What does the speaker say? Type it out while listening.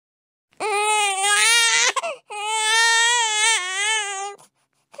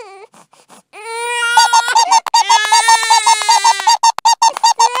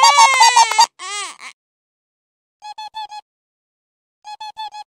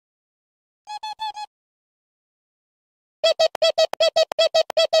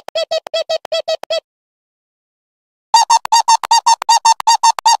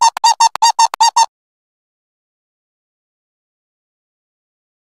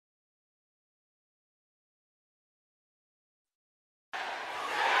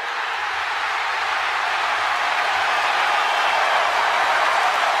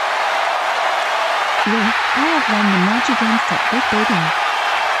Wait, I have won the match against that big baby.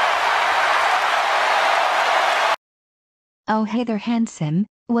 Oh hey there handsome,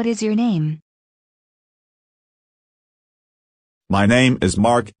 what is your name? My name is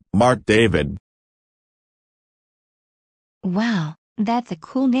Mark David. Wow, that's a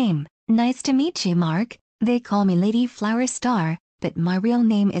cool name. Nice to meet you, Mark. They call me Lady Flower Star, but my real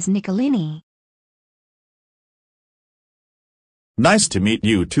name is Nicolini. Nice to meet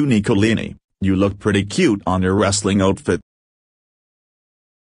you too, Nicolini. You look pretty cute on your wrestling outfit.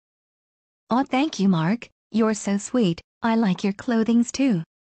 Oh thank you, Mark. You're so sweet. I like your clothings too.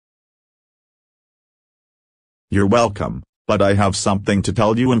 You're welcome, but I have something to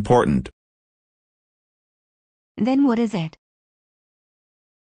tell you important. Then what is it?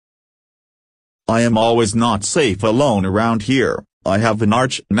 I am always not safe alone around here. I have an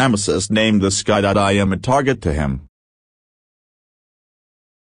arch nemesis named the Sky that I am a target to him.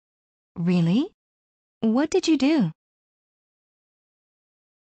 Really? What did you do?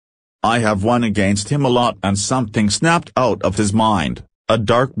 I have won against him a lot and something snapped out of his mind. A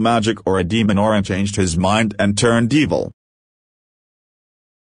dark magic or a demon aura changed his mind and turned evil.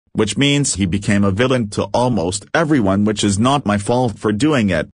 Which means he became a villain to almost everyone, which is not my fault for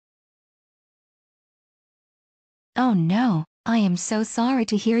doing it. Oh no, I am so sorry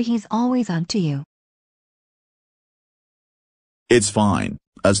to hear he's always on to you. It's fine,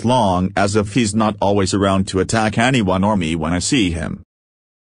 as long as if he's not always around to attack anyone or me when I see him.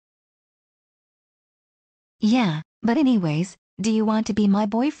 Yeah, but anyways, do you want to be my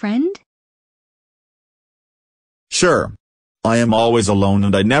boyfriend? Sure. I am always alone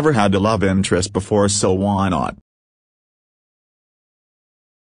and I never had a love interest before, so why not?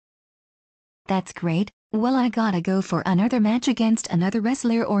 That's great. Well, I gotta go for another match against another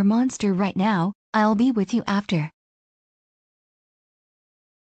wrestler or monster right now. I'll be with you after.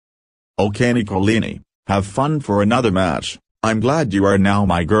 Okay, Nicolini, have fun for another match. I'm glad you are now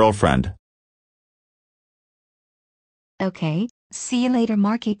my girlfriend. Okay, see you later,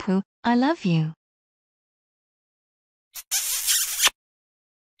 Marky Poo. I love you.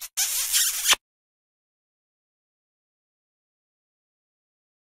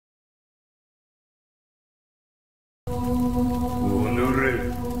 오늘의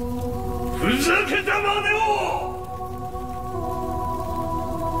ふざけた真似を